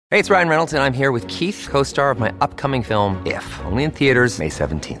Hey, it's Ryan Reynolds, and I'm here with Keith, co-star of my upcoming film, If, only in theaters May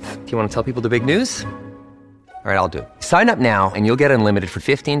 17th. Do you want to tell people the big news? All right, I'll do it. Sign up now and you'll get unlimited for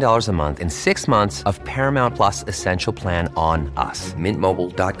 $15 a month and 6 months of Paramount Plus Essential Plan on us.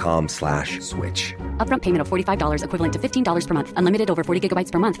 MintMobile.com/switch. Upfront payment of $45 equivalent to $15 per month. Unlimited over 40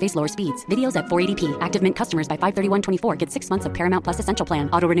 gigabytes per month. Face lower speeds. Videos at 480p. Active Mint customers by 531.24 get 6 months of Paramount Plus Essential Plan.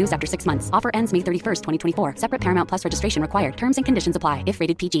 Auto renews after 6 months. Offer ends May 31st, 2024. Separate Paramount Plus registration required. Terms and conditions apply if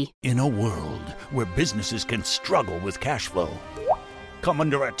rated PG. In a world where businesses can struggle with cash flow, come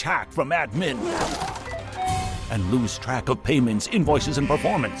under attack from admin, and lose track of payments, invoices, and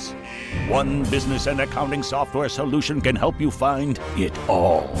performance, one business and accounting software solution can help you find it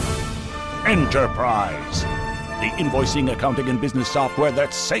all. Enterprise, the invoicing, accounting, and business software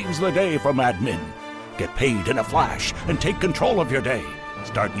that saves the day from admin. Get paid in a flash and take control of your day.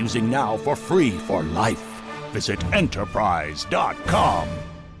 Start using now for free for life. Visit enterprise.com.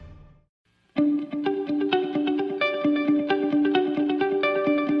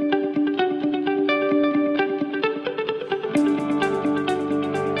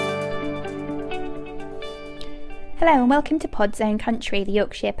 Hello and welcome to Pod's Own Country, the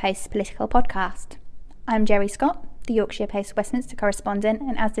Yorkshire Post's political podcast. I'm Jerry Scott, the Yorkshire Post Westminster correspondent,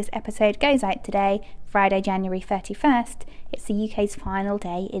 and as this episode goes out today, Friday, January 31st, it's the UK's final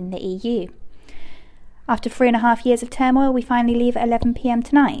day in the EU. After 3.5 years of turmoil, we finally leave at 11 p.m.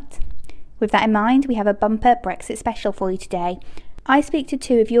 tonight. With that in mind, we have a bumper Brexit special for you today. I speak to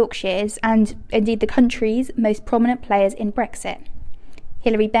two of Yorkshire's, and indeed the country's, most prominent players in Brexit.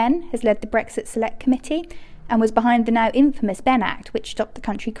 Hilary Benn has led the Brexit Select Committee and was behind the now infamous Benn Act, which stopped the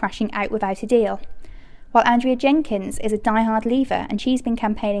country crashing out without a deal. While Andrea Jenkins is a die-hard Leaver, and she's been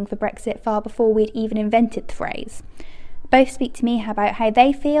campaigning for Brexit far before we'd even invented the phrase. Both speak to me about how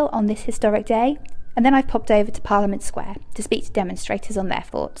they feel on this historic day, and then I've popped over to Parliament Square to speak to demonstrators on their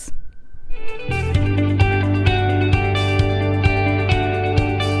thoughts.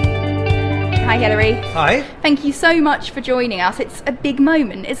 Hi Hilary. Hi. Thank you so much for joining us. It's a big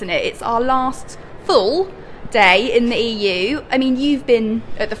moment, isn't it? It's our last full day in the EU. I mean, you've been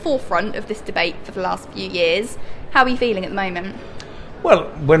at the forefront of this debate for the last few years. How are you feeling at the moment? Well,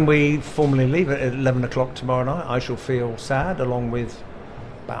 when we formally leave at 11 o'clock tomorrow night, I shall feel sad, along with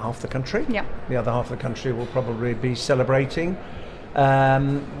about half the country. Yeah. The other half of the country will probably be celebrating. We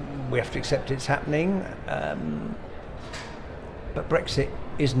have to accept it's happening. But Brexit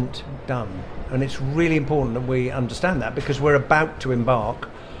isn't done. And it's really important that we understand that, because we're about to embark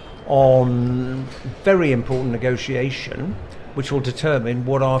on very important negotiation which will determine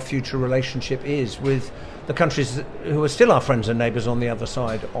what our future relationship is with the countries who are still our friends and neighbours on the other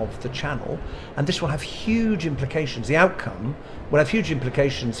side of the Channel. And this will have huge implications. The outcome will have huge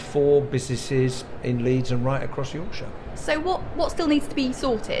implications for businesses in Leeds and right across Yorkshire. So what still needs to be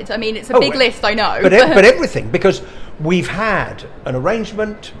sorted? I mean, it's a big list, I know. But everything, because we've had an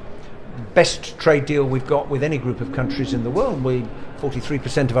arrangement, best trade deal we've got with any group of countries in the world.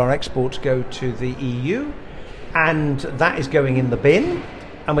 43% of our exports go to the EU, and that is going in the bin,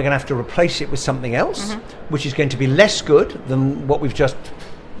 and we're going to have to replace it with something else, which is going to be less good than what we've just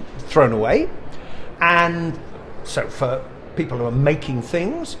thrown away. And so for people who are making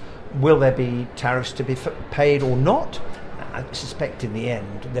things, will there be tariffs to be paid or not? I suspect in the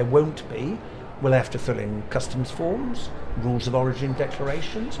end there won't be. We'll have to fill in customs forms, rules of origin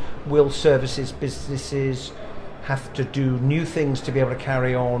declarations. Will businesses have to do new things to be able to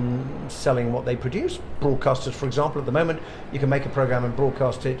carry on selling what they produce? Broadcasters, for example, at the moment, you can make a programme and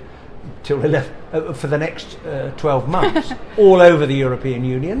broadcast it till for the next 12 months all over the European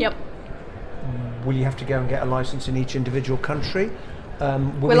Union. Yep. Will you have to go and get a licence in each individual country?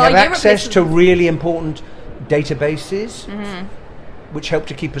 Will we have access to really important databases which help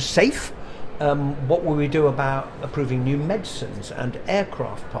to keep us safe? What will we do about approving new medicines and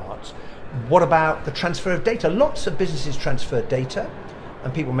aircraft parts? What about the transfer of data? Lots of businesses transfer data,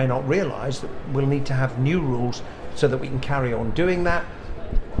 and people may not realise that we'll need to have new rules so that we can carry on doing that.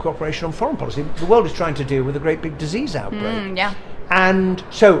 Cooperation on foreign policy. The world is trying to deal with a great big disease outbreak. And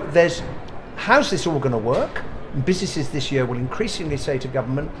so how's this all going to work? Businesses this year will increasingly say to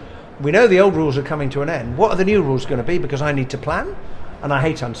government, we know the old rules are coming to an end. What are the new rules going to be? Because I need to plan, and I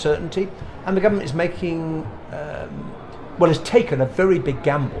hate uncertainty. And the government is has taken a very big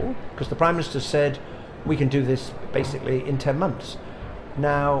gamble, because the Prime Minister said we can do this basically in 10 months.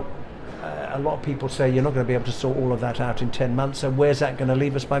 Now, a lot of people say you're not going to be able to sort all of that out in 10 months, so where's that going to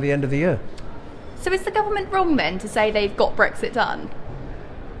leave us by the end of the year? So is the government wrong then to say they've got Brexit done?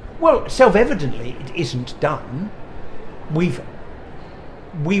 Well, self-evidently it isn't done. We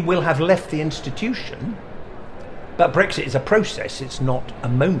will have left the institution, But Brexit is a process, it's not a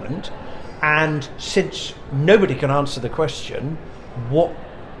moment. And since nobody can answer the question, what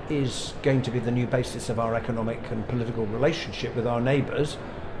is going to be the new basis of our economic and political relationship with our neighbours?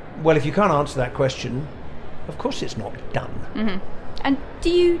 Well, if you can't answer that question, of course it's not done. Mm-hmm. And do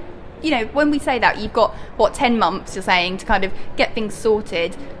you know, when we say that, you've got, 10 months, you're saying, to kind of get things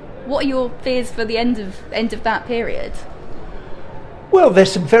sorted. What are your fears for the end of that period? Well,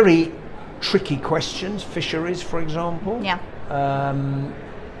 there's some very tricky questions. Fisheries, for example. Yeah.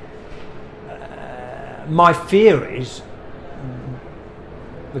 My fear is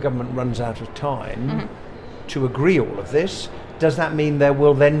the government runs out of time to agree all of this. Does that mean there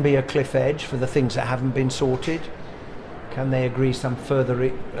will then be a cliff edge for the things that haven't been sorted? Can they agree some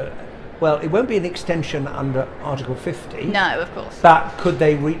further... well, it won't be an extension under Article 50. No, of course. But could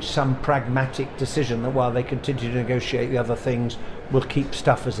they reach some pragmatic decision that while they continue to negotiate the other things, we'll keep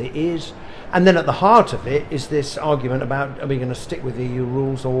stuff as it is? And then at the heart of it is this argument about, are we going to stick with the EU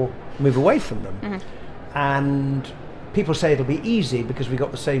rules or move away from them? And people say it'll be easy because we've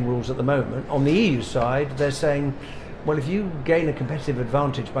got the same rules at the moment. On the EU side, they're saying, well, if you gain a competitive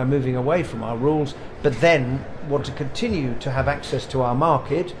advantage by moving away from our rules, but then want to continue to have access to our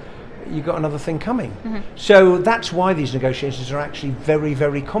market, you've got another thing coming. So that's why these negotiations are actually very,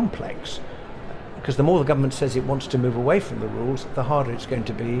 very complex. Because the more the government says it wants to move away from the rules, the harder it's going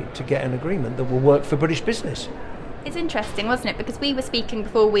to be to get an agreement that will work for British business. It's interesting, wasn't it? Because we were speaking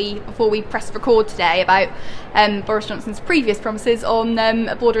before we pressed record today about Boris Johnson's previous promises on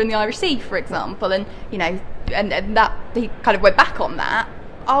a border in the Irish Sea, for example, and you know, and that he kind of went back on that.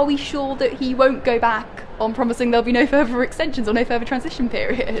 Are we sure that he won't go back on promising there'll be no further extensions or no further transition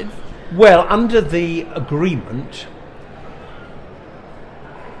periods? Well, under the agreement,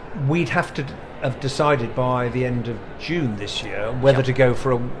 we'd have to have decided by the end of June this year whether to go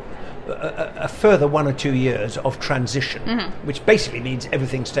for a further 1 or 2 years of transition, which basically means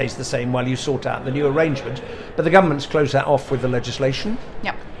everything stays the same while you sort out the new arrangement. But the government's closed that off with the legislation.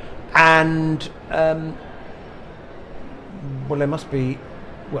 Yep. And, well, there must be...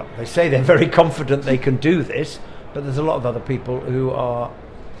 Well, they say they're very confident they can do this, but there's a lot of other people who are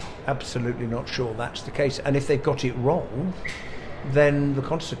absolutely not sure that's the case. And if they've got it wrong, then the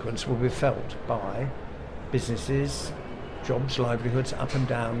consequence will be felt by businesses, jobs, livelihoods, up and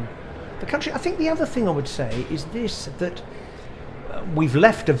down the country. I think the other thing I would say is this, that we've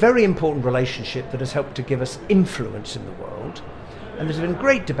left a very important relationship that has helped to give us influence in the world. And there's been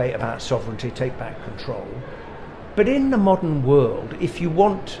great debate about sovereignty, take back control. But in the modern world, if you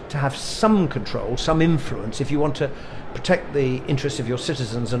want to have some control, some influence, if you want to protect the interests of your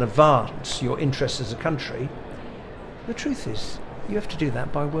citizens and advance your interests as a country, the truth is you have to do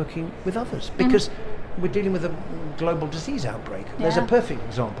that by working with others, because we're dealing with a global disease outbreak. Yeah. There's a perfect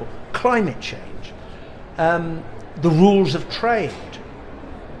example. Climate change, the rules of trade,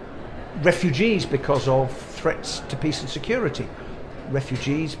 refugees because of threats to peace and security,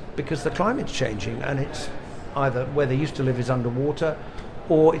 refugees because the climate's changing and it's either where they used to live is underwater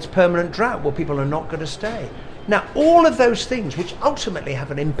or it's permanent drought where people are not going to stay. Now, all of those things which ultimately have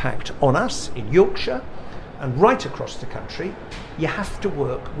an impact on us in Yorkshire and right across the country, you have to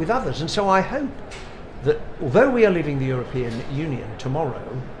work with others. And so I hope that although we are leaving the European Union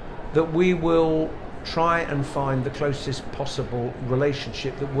tomorrow, that we will try and find the closest possible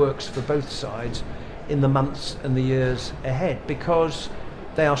relationship that works for both sides in the months and the years ahead, because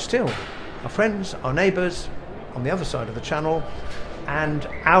they are still our friends, our neighbours on the other side of the channel, and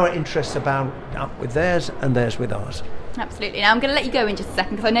our interests are bound up with theirs and theirs with ours. Absolutely. Now I'm going to let you go in just a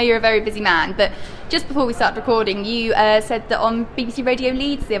second because I know you're a very busy man, but just before we start recording, you said that on BBC Radio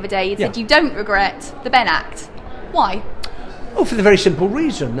Leeds the other day, you said you don't regret the Benn Act. Why? Oh, for the very simple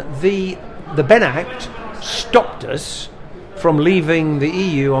reason. The Benn Act stopped us from leaving the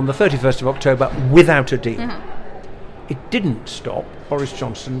EU on the 31st of October without a deal. It didn't stop Boris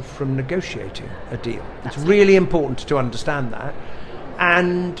Johnson from negotiating a deal. It's really important to understand that.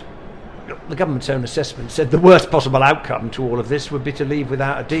 And the government's own assessment said the worst possible outcome to all of this would be to leave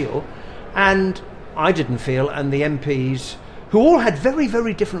without a deal. And I didn't feel, and the MPs, who all had very,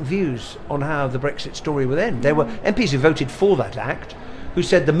 very different views on how the Brexit story would end. There were MPs who voted for that act, who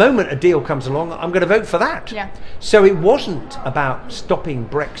said the moment a deal comes along, I'm going to vote for that. Yeah. So it wasn't about stopping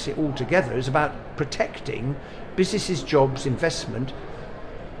Brexit altogether. It was about protecting businesses, jobs, investment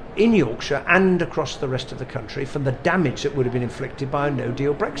in Yorkshire and across the rest of the country from the damage that would have been inflicted by a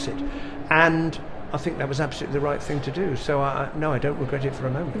no-deal Brexit. And I think that was absolutely the right thing to do. So, no, I don't regret it for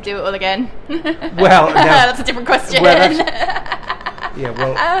a moment. Do it all again? Well, no. That's a different question. Well,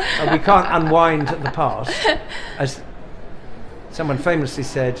 we can't unwind the past. As someone famously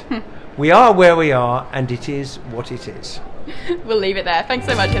said, we are where we are, and it is what it is. We'll leave it there. Thanks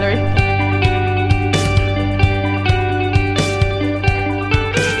so much, Hilary.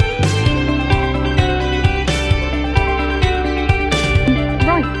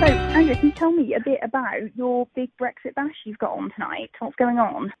 So, Andrew, can you tell me a bit about your big Brexit bash you've got on tonight? What's going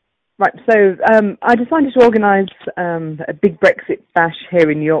on? Right, so I decided to organise a big Brexit bash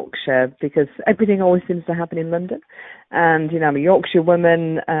here in Yorkshire because everything always seems to happen in London. And, I'm a Yorkshire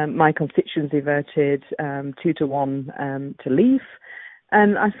woman. My constituency voted 2-1 to leave.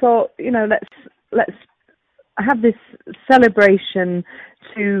 And I thought, let's have this celebration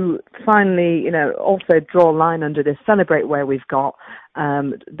to finally, also draw a line under this, celebrate where we've got,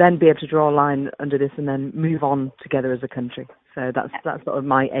 then be able to draw a line under this and then move on together as a country. So that's sort of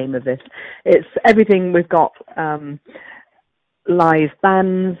my aim of this. It's everything we've got, live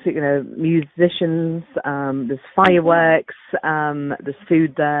bands, musicians, there's fireworks, there's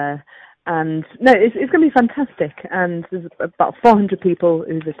food there. And no, it's going to be fantastic. And there's about 400 people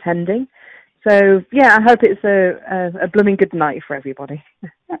who's attending. So, yeah, I hope it's a blooming good night for everybody.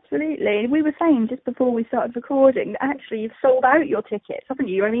 Absolutely. We were saying just before we started recording that actually you've sold out your tickets, haven't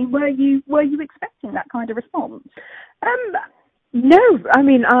you? I mean, were you expecting that kind of response? No. I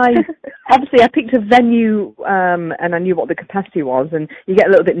mean, I picked a venue and I knew what the capacity was, and you get a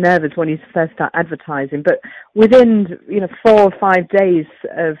little bit nervous when you first start advertising. But within, 4 or 5 days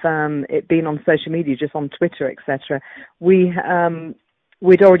of it being on social media, just on Twitter, etc.,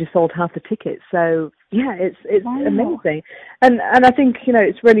 we'd already sold half the tickets. So yeah, it's wow. Amazing. And I think,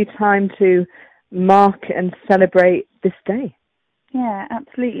 it's really time to mark and celebrate this day. Yeah,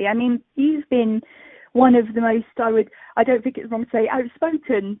 absolutely. I mean, you've been one of the most, I don't think it's wrong to say,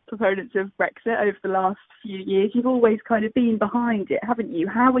 outspoken proponents of Brexit over the last few years. You've always kind of been behind it, haven't you?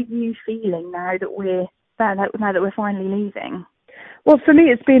 How are you feeling now that we're finally leaving? Well, for me,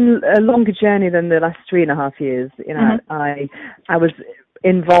 it's been a longer journey than the last 3.5 years. I was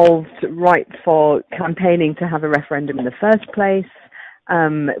involved right for campaigning to have a referendum in the first place,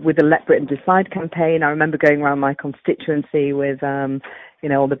 with the Let Britain Decide campaign. I remember going around my constituency with,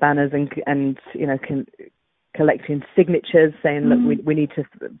 all the banners and collecting signatures saying, look, we need to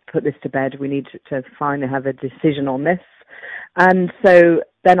put this to bed. We need to finally have a decision on this. And so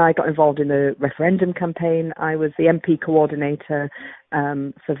then I got involved in the referendum campaign. I was the MP coordinator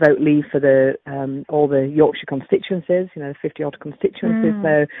for Vote Leave for all the Yorkshire constituencies, 50-odd constituencies.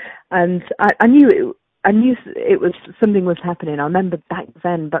 So, and I knew it was something was happening. I remember back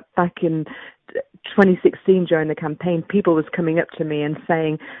then, but back in 2016 during the campaign, people was coming up to me and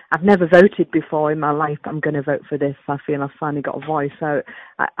saying, I've never voted before in my life, but I'm going to vote for this. I feel I've finally got a voice. So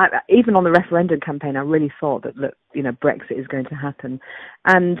I even on the referendum campaign, I really thought that, look, Brexit is going to happen.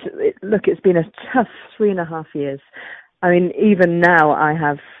 And it's been a tough 3.5 years. I mean, even now I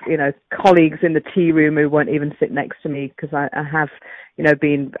have, colleagues in the tea room who won't even sit next to me because I have,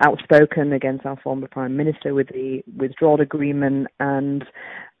 been outspoken against our former Prime Minister with the withdrawal agreement. And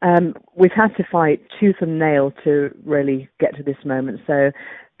we've had to fight tooth and nail to really get to this moment. So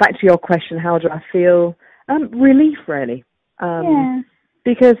back to your question, how do I feel? Relief, really. Yeah.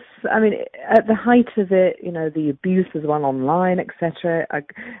 Because, I mean, at the height of it, the abuse as well online, etc.,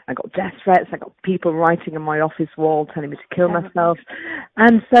 I got death threats, I got people writing on my office wall telling me to kill myself.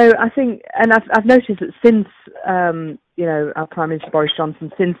 And so I think, and I've noticed that since, our Prime Minister Boris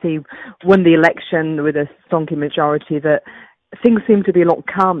Johnson, since he won the election with a stonking majority, that things seem to be a lot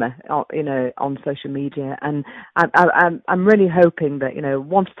calmer, on social media. And I'm really hoping that,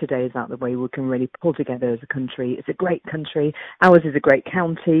 once today is out of the way, we can really pull together as a country. It's a great country. Ours is a great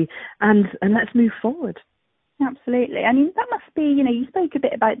county. And let's move forward. Absolutely. I mean, that must be, you spoke a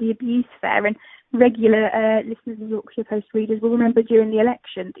bit about the abuse there, and regular listeners of Yorkshire Post readers will remember during the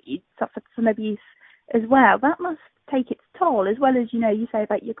election that you suffered some abuse as well. That must take its toll, as well as, you say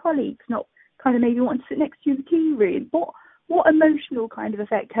about your colleagues not kind of maybe wanting to sit next to you in the tea room. What emotional kind of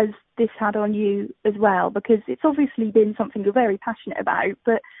effect has this had on you as well? Because it's obviously been something you're very passionate about,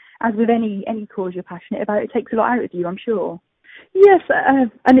 but as with any cause you're passionate about, it takes a lot out of you, I'm sure. Yes,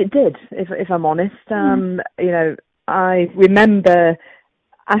 and it did, if I'm honest. I remember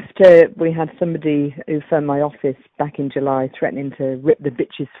after we had somebody who phoned my office back in July threatening to rip the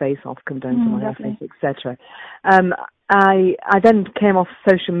bitch's face off, come down to my office, etc. I then came off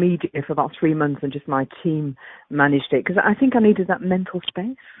social media for about 3 months, and just my team managed it because I think I needed that mental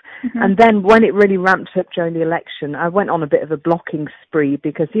space. And then when it really ramped up during the election, I went on a bit of a blocking spree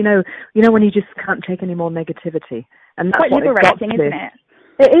because when you just can't take any more negativity, and that's quite what liberating, isn't it?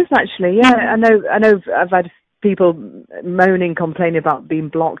 It is actually, yeah. I know. I've had people moaning, complaining about being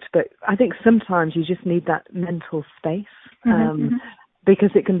blocked, but I think sometimes you just need that mental space.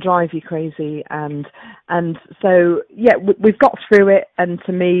 because it can drive you crazy, and so yeah, we've got through it, and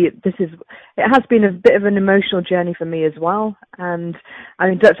to me it has been a bit of an emotional journey for me as well. And I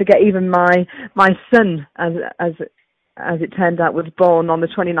mean, don't forget, even my son, as it turned out, was born on the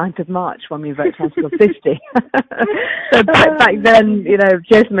 29th of March when we voted Article 50. So back then,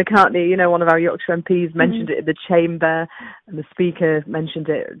 Jason McCartney, one of our Yorkshire MPs, mentioned it in the chamber, and the Speaker mentioned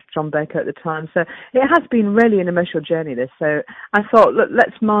it, John Baker, at the time. So it has been really an emotional journey, this. So I thought, look,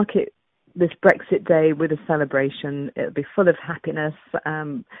 let's mark it, this Brexit Day, with a celebration. It'll be full of happiness, as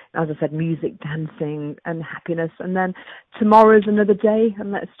I said, music, dancing, and happiness. And then tomorrow's another day,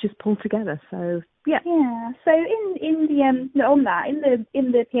 and let's just pull together. So yeah. So in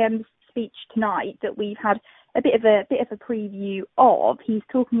the PM's speech tonight that we've had a bit of a preview of, he's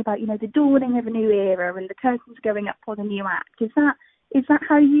talking about the dawning of a new era and the curtains going up for the new act. Is that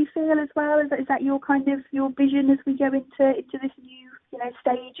how you feel as well? Is that your kind of your vision as we go into this new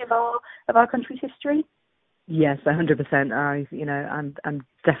stage of our country's history? Yes, 100%. I'm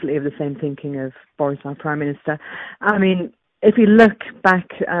definitely of the same thinking of Boris, our Prime Minister. I mean, if you look back,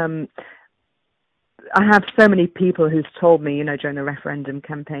 I have so many people who've told me, during the referendum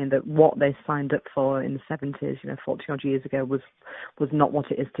campaign, that what they signed up for in the 70s, 40 odd years ago, was not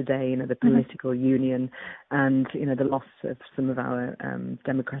what it is today. The political union and the loss of some of our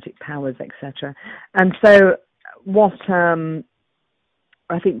democratic powers, etc. And so, what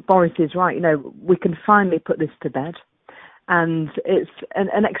I think Boris is right. We can finally put this to bed. And it's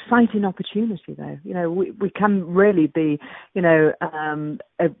an exciting opportunity, though. We can really be,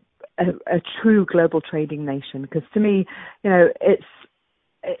 a true global trading nation. Because to me,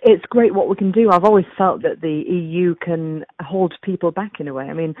 it's great what we can do. I've always felt that the EU can hold people back in a way.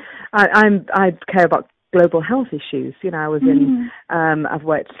 I mean, I care about global health issues. I was I've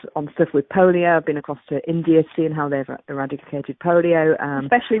worked on stuff with polio. I've been across to India, seeing how they've eradicated polio.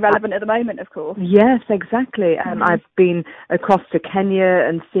 Especially relevant at the moment, of course. Yes, exactly. I've been across to Kenya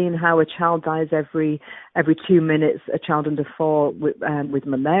and seen how a child dies every 2 minutes, a child under 4 with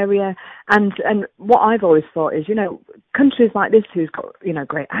malaria. And what I've always thought is, countries like this who's got,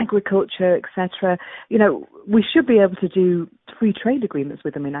 great agriculture, etc., we should be able to do free trade agreements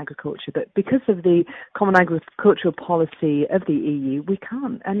with them in agriculture. But because of the common agricultural policy of the EU, we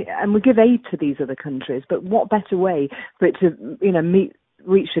can't. And we give aid to these other countries. But what better way for it to,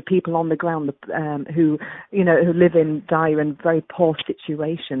 reach the people on the ground who live in dire and very poor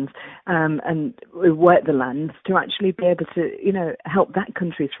situations and work the land, to actually be able to help that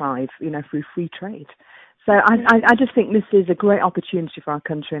country thrive through free trade. So I just think this is a great opportunity for our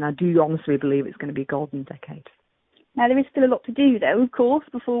country, and I do honestly believe it's going to be a golden decade. Now, there is still a lot to do, though, of course,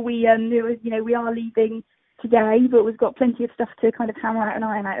 before we we are leaving today, but we've got plenty of stuff to kind of hammer out and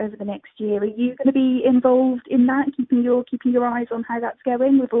iron out over the next year. Are you going to be involved in that, keeping your eyes on how that's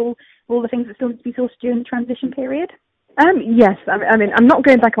going with all the things that still need to be sorted during the transition period? Yes, I mean, I'm not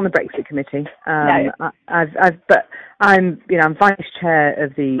going back on the Brexit committee. No. But I'm vice chair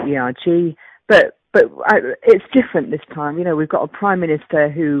of the ERG, but it's different this time. We've got a Prime Minister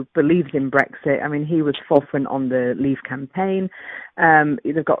who believes in Brexit. I mean, he was forefront on the Leave campaign.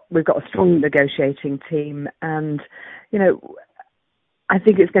 We've got a strong negotiating team, and I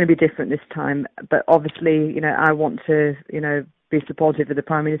think it's going to be different this time. But obviously, I want to be supportive of the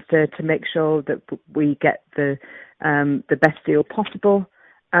Prime Minister to make sure that we get the best deal possible,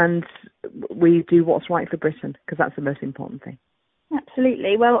 and we do what's right for Britain, because that's the most important thing.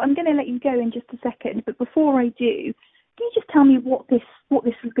 Absolutely. Well, I'm going to let you go in just a second, but before I do, can you just tell me what this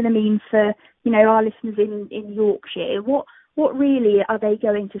is going to mean for our listeners in Yorkshire? What really are they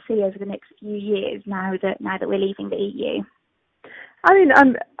going to see over the next few years now that we're leaving the EU? I mean,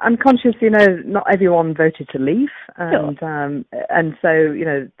 I'm conscious, not everyone voted to leave, and so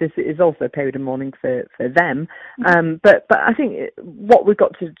this is also a period of mourning for them. But I think what we've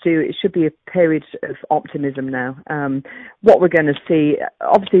got to do, it should be a period of optimism now. What we're going to see,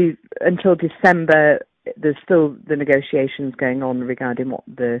 obviously, until December, there's still the negotiations going on regarding what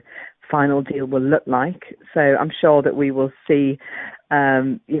the final deal will look like. So I'm sure that we will see,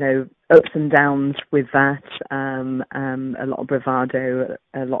 ups and downs with that, a lot of bravado,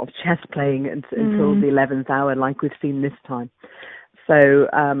 a lot of chess playing until the 11th hour, like we've seen this time. So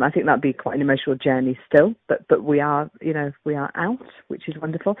I think that'd be quite an emotional journey still, but we are out, which is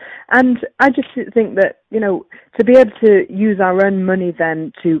wonderful. And I just think that, to be able to use our own money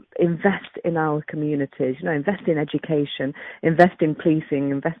then to invest in our communities, invest in education, invest in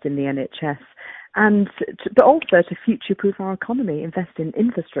policing, invest in the NHS, but also to future-proof our economy, invest in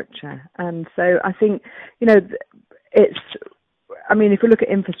infrastructure. And so I think, if we look at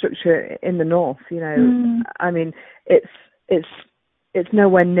infrastructure in the north, I mean, it's it's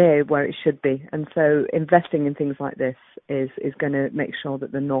nowhere near where it should be. And so investing in things like this is going to make sure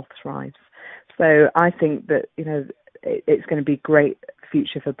that the North thrives. So I think that, it's going to be great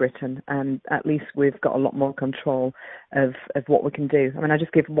future for Britain, and at least we've got a lot more control of what we can do. I mean, I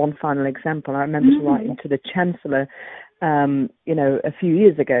just give one final example. I remember writing to the Chancellor, a few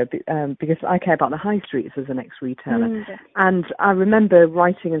years ago, because I care about the high streets as an ex-retailer. And I remember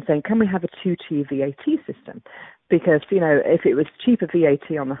writing and saying, can we have a 2-tier VAT system? Because, if it was cheaper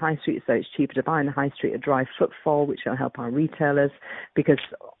VAT on the high street, so it's cheaper to buy in the high street, a drive footfall, which will help our retailers, because,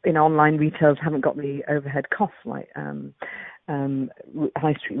 online retailers haven't got the overhead costs like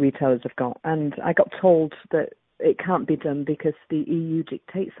high street retailers have got. And I got told that it can't be done because the EU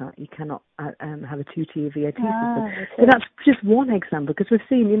dictates that you cannot have a 2-tier VAT system. So that's just one example, because we've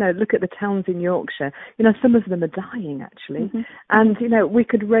seen, look at the towns in Yorkshire, some of them are dying actually. And, we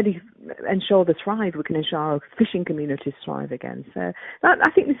could really ensure they thrive. We can ensure our fishing communities thrive again. So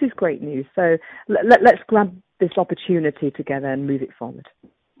I think this is great news. So let's grab this opportunity together and move it forward.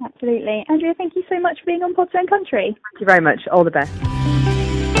 Absolutely. Andrea, thank you so much for being on Pod's Own Country. Thank you very much. All the best.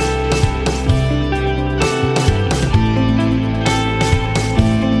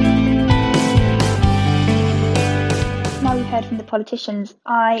 Heard from the politicians,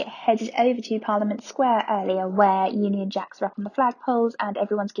 I headed over to Parliament Square earlier, where Union Jacks are up on the flagpoles and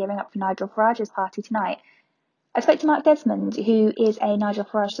everyone's gearing up for Nigel Farage's party tonight. I spoke to Mark Desmond, who is a Nigel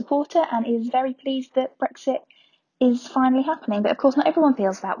Farage supporter and is very pleased that Brexit is finally happening, but of course not everyone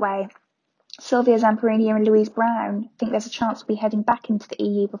feels that way. Sylvia Zamperini and Louise Brown think there's a chance we'll be heading back into the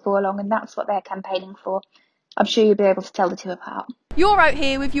EU before long, and that's what they're campaigning for. I'm sure you'll be able to tell the two apart. You're out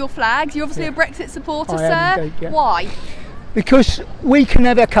here with your flags. You're obviously a Brexit supporter, I am indeed, yeah. Why? Because we can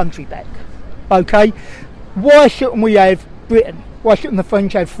have our country back, okay? Why shouldn't we have Britain? Why shouldn't the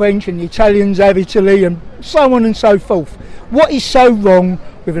French have French and the Italians have Italy and so on and so forth? What is so wrong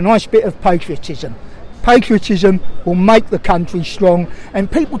with a nice bit of patriotism? Patriotism will make the country strong, and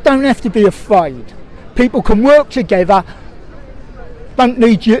people don't have to be afraid. People can work together, don't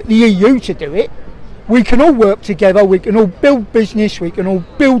need the EU to do it. We can all work together, we can all build business, we can all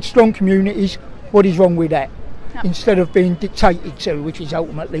build strong communities. What is wrong with that? Instead of being dictated to, which is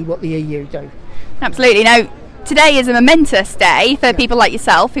ultimately what the EU do. Absolutely. Now, today is a momentous day for people like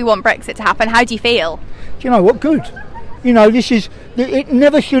yourself who want Brexit to happen. How do you feel? Do you know what? Good. It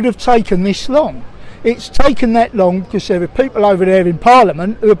never should have taken this long. It's taken that long because there are people over there in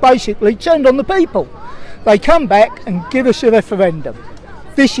Parliament who are basically turned on the people. They come back and give us a referendum.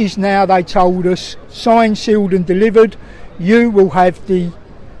 This is now, they told us, signed, sealed and delivered. You will have the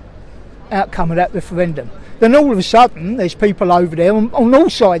outcome of that referendum. Then all of a sudden there's people over there on all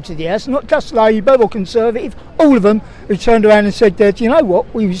sides of the house, not just Labour or Conservative, all of them who turned around and said, do you know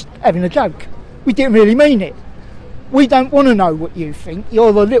what, we was having a joke. We didn't really mean it. We don't want to know what you think,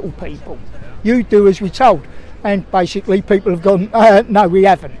 you're the little people. You do as we're told. And basically people have gone, no, we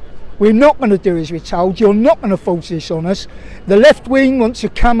haven't. We're not going to do as we're told, you're not going to force this on us. The left wing wants to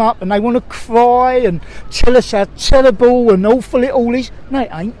come up and they want to cry and tell us how terrible and awful it all is. No, it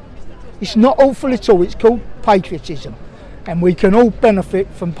ain't. It's not awful at all, it's called patriotism. And we can all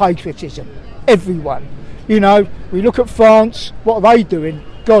benefit from patriotism. Everyone. We look at France, what are they doing?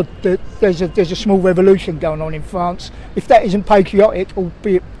 God, there's a small revolution going on in France. If that isn't patriotic,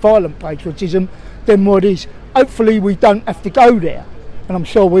 albeit violent patriotism, then what is? Hopefully we don't have to go there. And I'm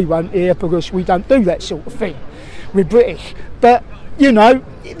sure we won't here because we don't do that sort of thing. We're British. But,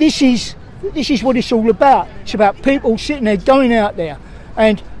 this is what it's all about. It's about people sitting there, going out there.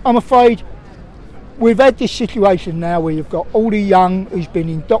 And I'm afraid we've had this situation now where you've got all the young who's been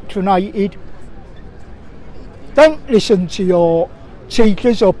indoctrinated. Don't listen to your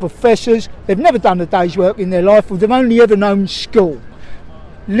teachers or professors. They've never done a day's work in their life, or they've only ever known school.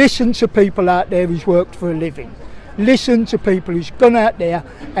 Listen to people out there who's worked for a living. Listen to people who's gone out there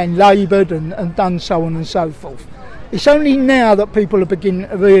and laboured and done so on and so forth. It's only now that people are beginning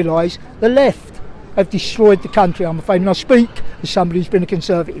to realise the left have destroyed the country, I'm afraid. And I speak as somebody who's been a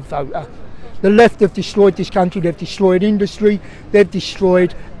Conservative voter. The left have destroyed this country, they've destroyed industry, they've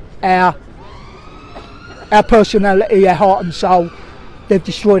destroyed our personality, our heart and soul, they've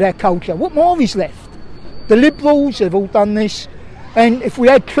destroyed our culture. What more is left? The Liberals have all done this, and if we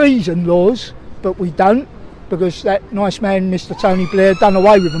had treason laws, but we don't, because that nice man, Mr. Tony Blair, done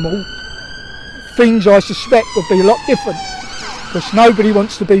away with them all, things I suspect would be a lot different, because nobody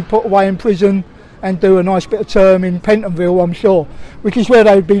wants to be put away in prison and do a nice bit of term in Pentonville, I'm sure, which is where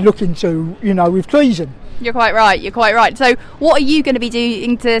they'd be looking to, with treason. You're quite right. So what are you going to be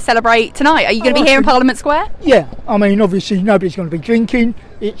doing to celebrate tonight? Are you going to be here in Parliament Square? Yeah, obviously nobody's going to be drinking.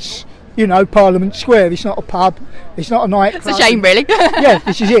 It's You know, Parliament Square. It's not a pub. It's not a nightclub. It's a shame, really. Yeah,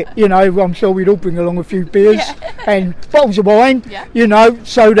 this is it. You know, I'm sure we'd all bring along a few beers and bottles of wine. Yeah. You know,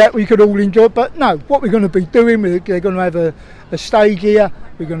 so that we could all enjoy it. But no, what we're going to be doing, they're going to have a stage here.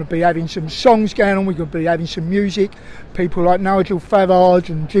 We're going to be having some songs going on. We're going to be having some music. People like Nigel Farage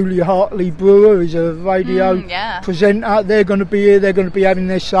and Julia Hartley-Brewer, who's a radio presenter. They're going to be here. They're going to be having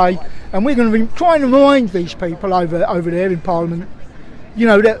their say, and we're going to be trying to remind these people over there in Parliament, you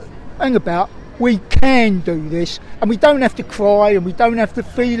know, that hang about, we can do this, and we don't have to cry, and we don't have to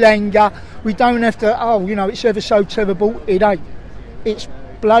feel anger. We don't have to, oh, you know, it's ever so terrible. It ain't. It's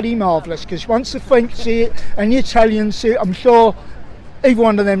bloody marvellous, because once the French see it and the Italians see it, I'm sure either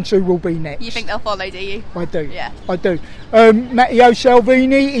one of them two will be next. You think they'll follow, do you? I do. Yeah. I do. Matteo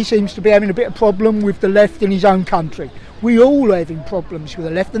Salvini, he seems to be having a bit of problem with the left in his own country. We all are having problems with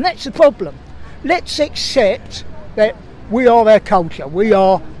the left, and that's the problem. Let's accept that we are our culture. We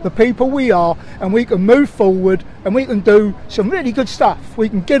are the people we are, and we can move forward, and we can do some really good stuff. We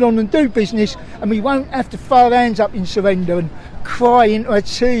can get on and do business, and we won't have to throw our hands up in surrender and cry into a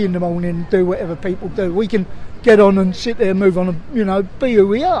tea in the morning and do whatever people do. We can get on and sit there and move on and, you know, be who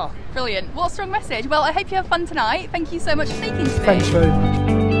we are. Brilliant. What a strong message. Well, I hope you have fun tonight. Thank you so much for speaking to me. Thanks very much.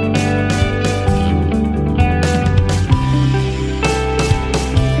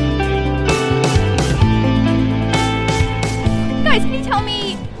 Guys, can you tell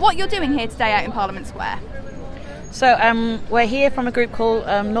me what you're doing here today out in Parliament Square? So we're here from a group called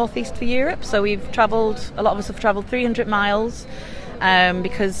North East for Europe. So we've travelled, a lot of us have travelled 300 miles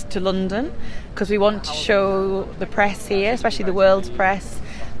to London, because we want to show the press here, especially the world's press,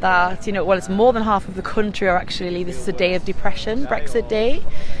 that, you know, well, it's more than half of the country are actually, this is a day of depression, Brexit Day.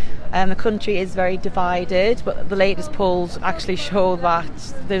 The country is very divided, but the latest polls actually show that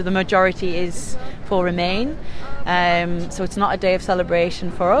the majority is for Remain. So it's not a day of celebration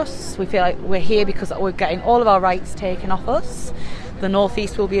for us. We feel like we're here because we're getting all of our rights taken off us. The North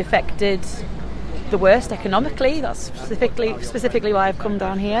East will be affected the worst economically. That's specifically why I've come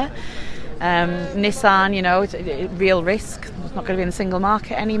down here. Nissan, you know, it's a real risk. It's not going to be in the single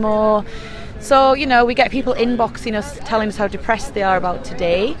market anymore. So, you know, we get people inboxing us, telling us how depressed they are about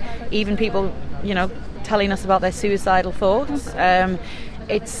today. Even people, you know, telling us about their suicidal thoughts.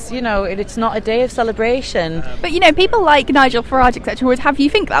 It's, you know, it's not a day of celebration. But, you know, people like Nigel Farage, etc., would have you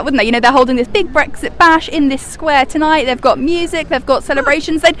think that, wouldn't they? You know, they're holding this big Brexit bash in this square tonight. They've got music, they've got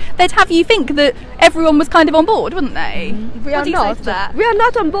celebrations. They'd have you think that everyone was kind of on board, wouldn't they? We are not. We are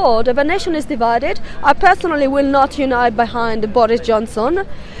not on board. The nation is divided. I personally will not unite behind Boris Johnson.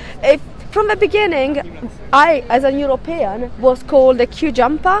 From the beginning, I, as a European, was called a queue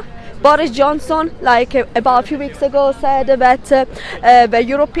jumper. Boris Johnson, like about a few weeks ago, said that the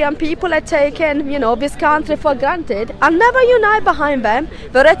European people had taken, you know, this country for granted. I'll never unite behind them.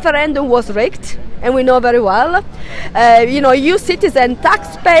 The referendum was rigged, and we know very well. You know, EU citizen,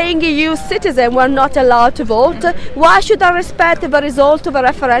 tax-paying EU citizen were not allowed to vote. Why should I respect the result of a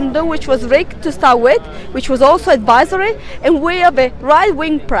referendum which was rigged to start with, which was also advisory, and where the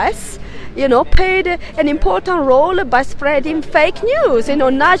right-wing press, you know, played an important role by spreading fake news. You know,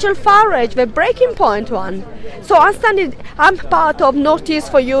 Nigel Farage, the Breaking Point one. So I'm part of North East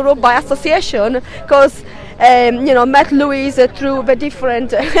for Europe by association, because you know, met Louise through the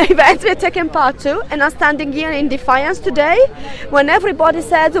different events we're taking part to, and I'm standing here in defiance today. When everybody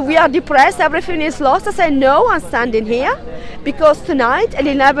says we are depressed, everything is lost, I say no, I'm standing here because tonight at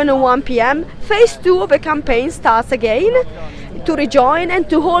 11:01 p.m. phase 2 of the campaign starts again, to rejoin and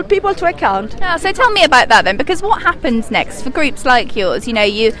to hold people to account. Yeah, so tell me about that then, because what happens next for groups like yours? You know,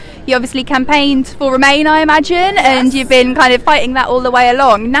 you obviously campaigned for Remain, I imagine, and you've been kind of fighting that all the way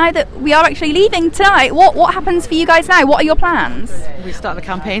along. Now that we are actually leaving tonight, what happens for you guys now? What are your plans? We start the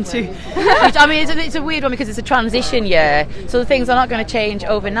campaign too. Which, I mean, it's a weird one because it's a transition year, so the things are not going to change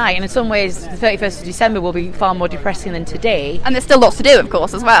overnight, and in some ways the 31st of December will be far more depressing than today. And there's still lots to do, of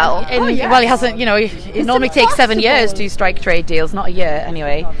course, as well. Well, he hasn't, you know, it normally takes 7 years to strike trade deals, not a year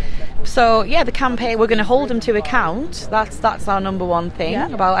anyway. So yeah, the campaign, we're going to hold him to account. That's our number one thing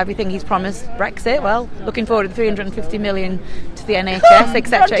about everything he's promised. Brexit, well, looking forward to 350 million to the NHS,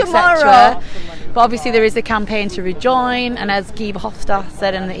 etc, etc. But obviously there is a campaign to rejoin, and as Guy Verhofstadt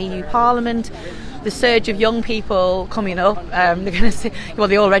said in the EU Parliament, the surge of young people coming up, they're going to see, well,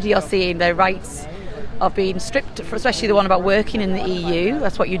 they already are seeing their rights of being stripped, especially the one about working in the EU.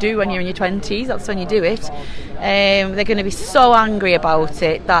 That's what you do when you're in your 20s, that's when you do it. They're going to be so angry about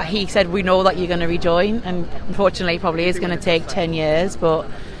it that he said, we know that you're going to rejoin, and unfortunately it probably is going to take 10 years, but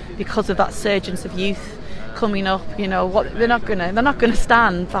because of that surgence of youth coming up, you know, what they're not gonna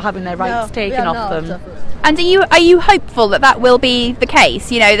stand for having their rights taken off them. And are you hopeful that will be the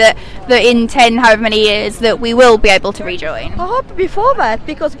case? You know, that in 10, however many years, that we will be able to rejoin? I hope before that,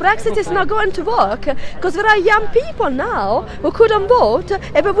 because Brexit is not going to work, because there are young people now who couldn't vote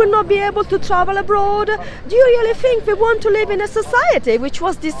and we will not be able to travel abroad. Do you really think we want to live in a society which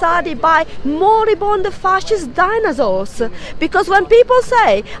was decided by moribund fascist dinosaurs? Because when people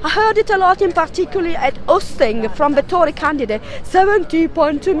say, I heard it a lot in particular at Austin from the Tory candidate,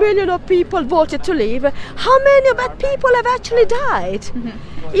 70.2 million of people voted to leave. How many of that people have actually died?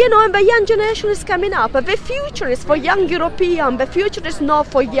 Mm-hmm. You know, and the young generation is coming up. The future is for young European. The future is not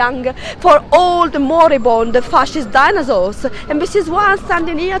for old moribund fascist dinosaurs. And this is why I'm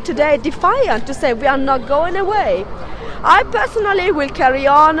standing here today defiant to say we are not going away. I personally will carry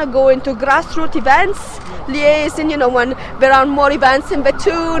on going to grassroots events, liaising, you know, when there are more events in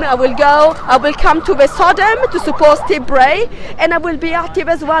Bethune, I will come to the Sodom to support Steve Bray, and I will be active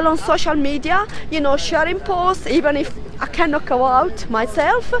as well on social media, you know, sharing posts, even if I cannot go out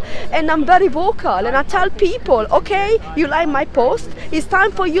myself, and I'm very vocal, and I tell people, okay, you like my post, it's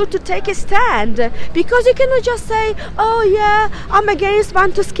time for you to take a stand, because you cannot just say, oh yeah, I'm against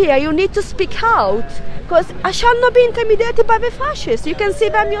Montesquieu, you need to speak out, because I shall not be intimidated by the fascists. You can see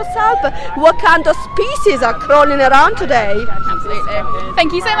them yourself, what kind of species are crawling around today. Absolutely.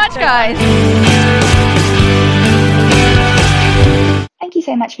 Thank you so much, guys. Thank you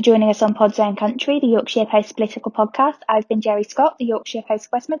so much for joining us on Podzone Country, the Yorkshire Post political podcast. I've been Jerry Scott, the Yorkshire Post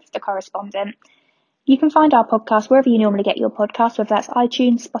Westminster correspondent. You can find our podcast wherever you normally get your podcasts, whether that's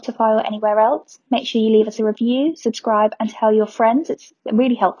iTunes, Spotify or anywhere else. Make sure you leave us a review, subscribe and tell your friends. It's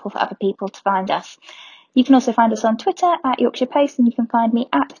really helpful for other people to find us. You can also find us on Twitter at Yorkshire Post, and you can find me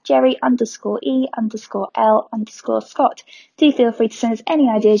at Jerry_E_L_Scott. Do feel free to send us any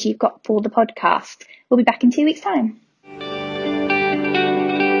ideas you've got for the podcast. We'll be back in 2 weeks' time.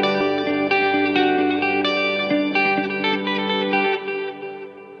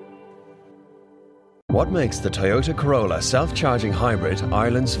 What makes the Toyota Corolla self-charging hybrid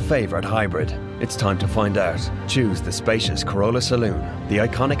Ireland's favourite hybrid? It's time to find out. Choose the spacious Corolla Saloon, the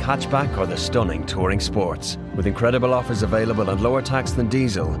iconic hatchback or the stunning touring sports. With incredible offers available and lower tax than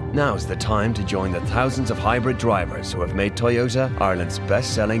diesel, now's the time to join the thousands of hybrid drivers who have made Toyota Ireland's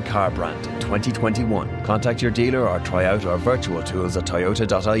best-selling car brand in 2021. Contact your dealer or try out our virtual tools at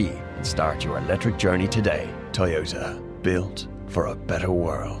toyota.ie and start your electric journey today. Toyota, built for a better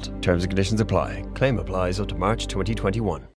world. Terms and conditions apply. Claim applies up to March 2021.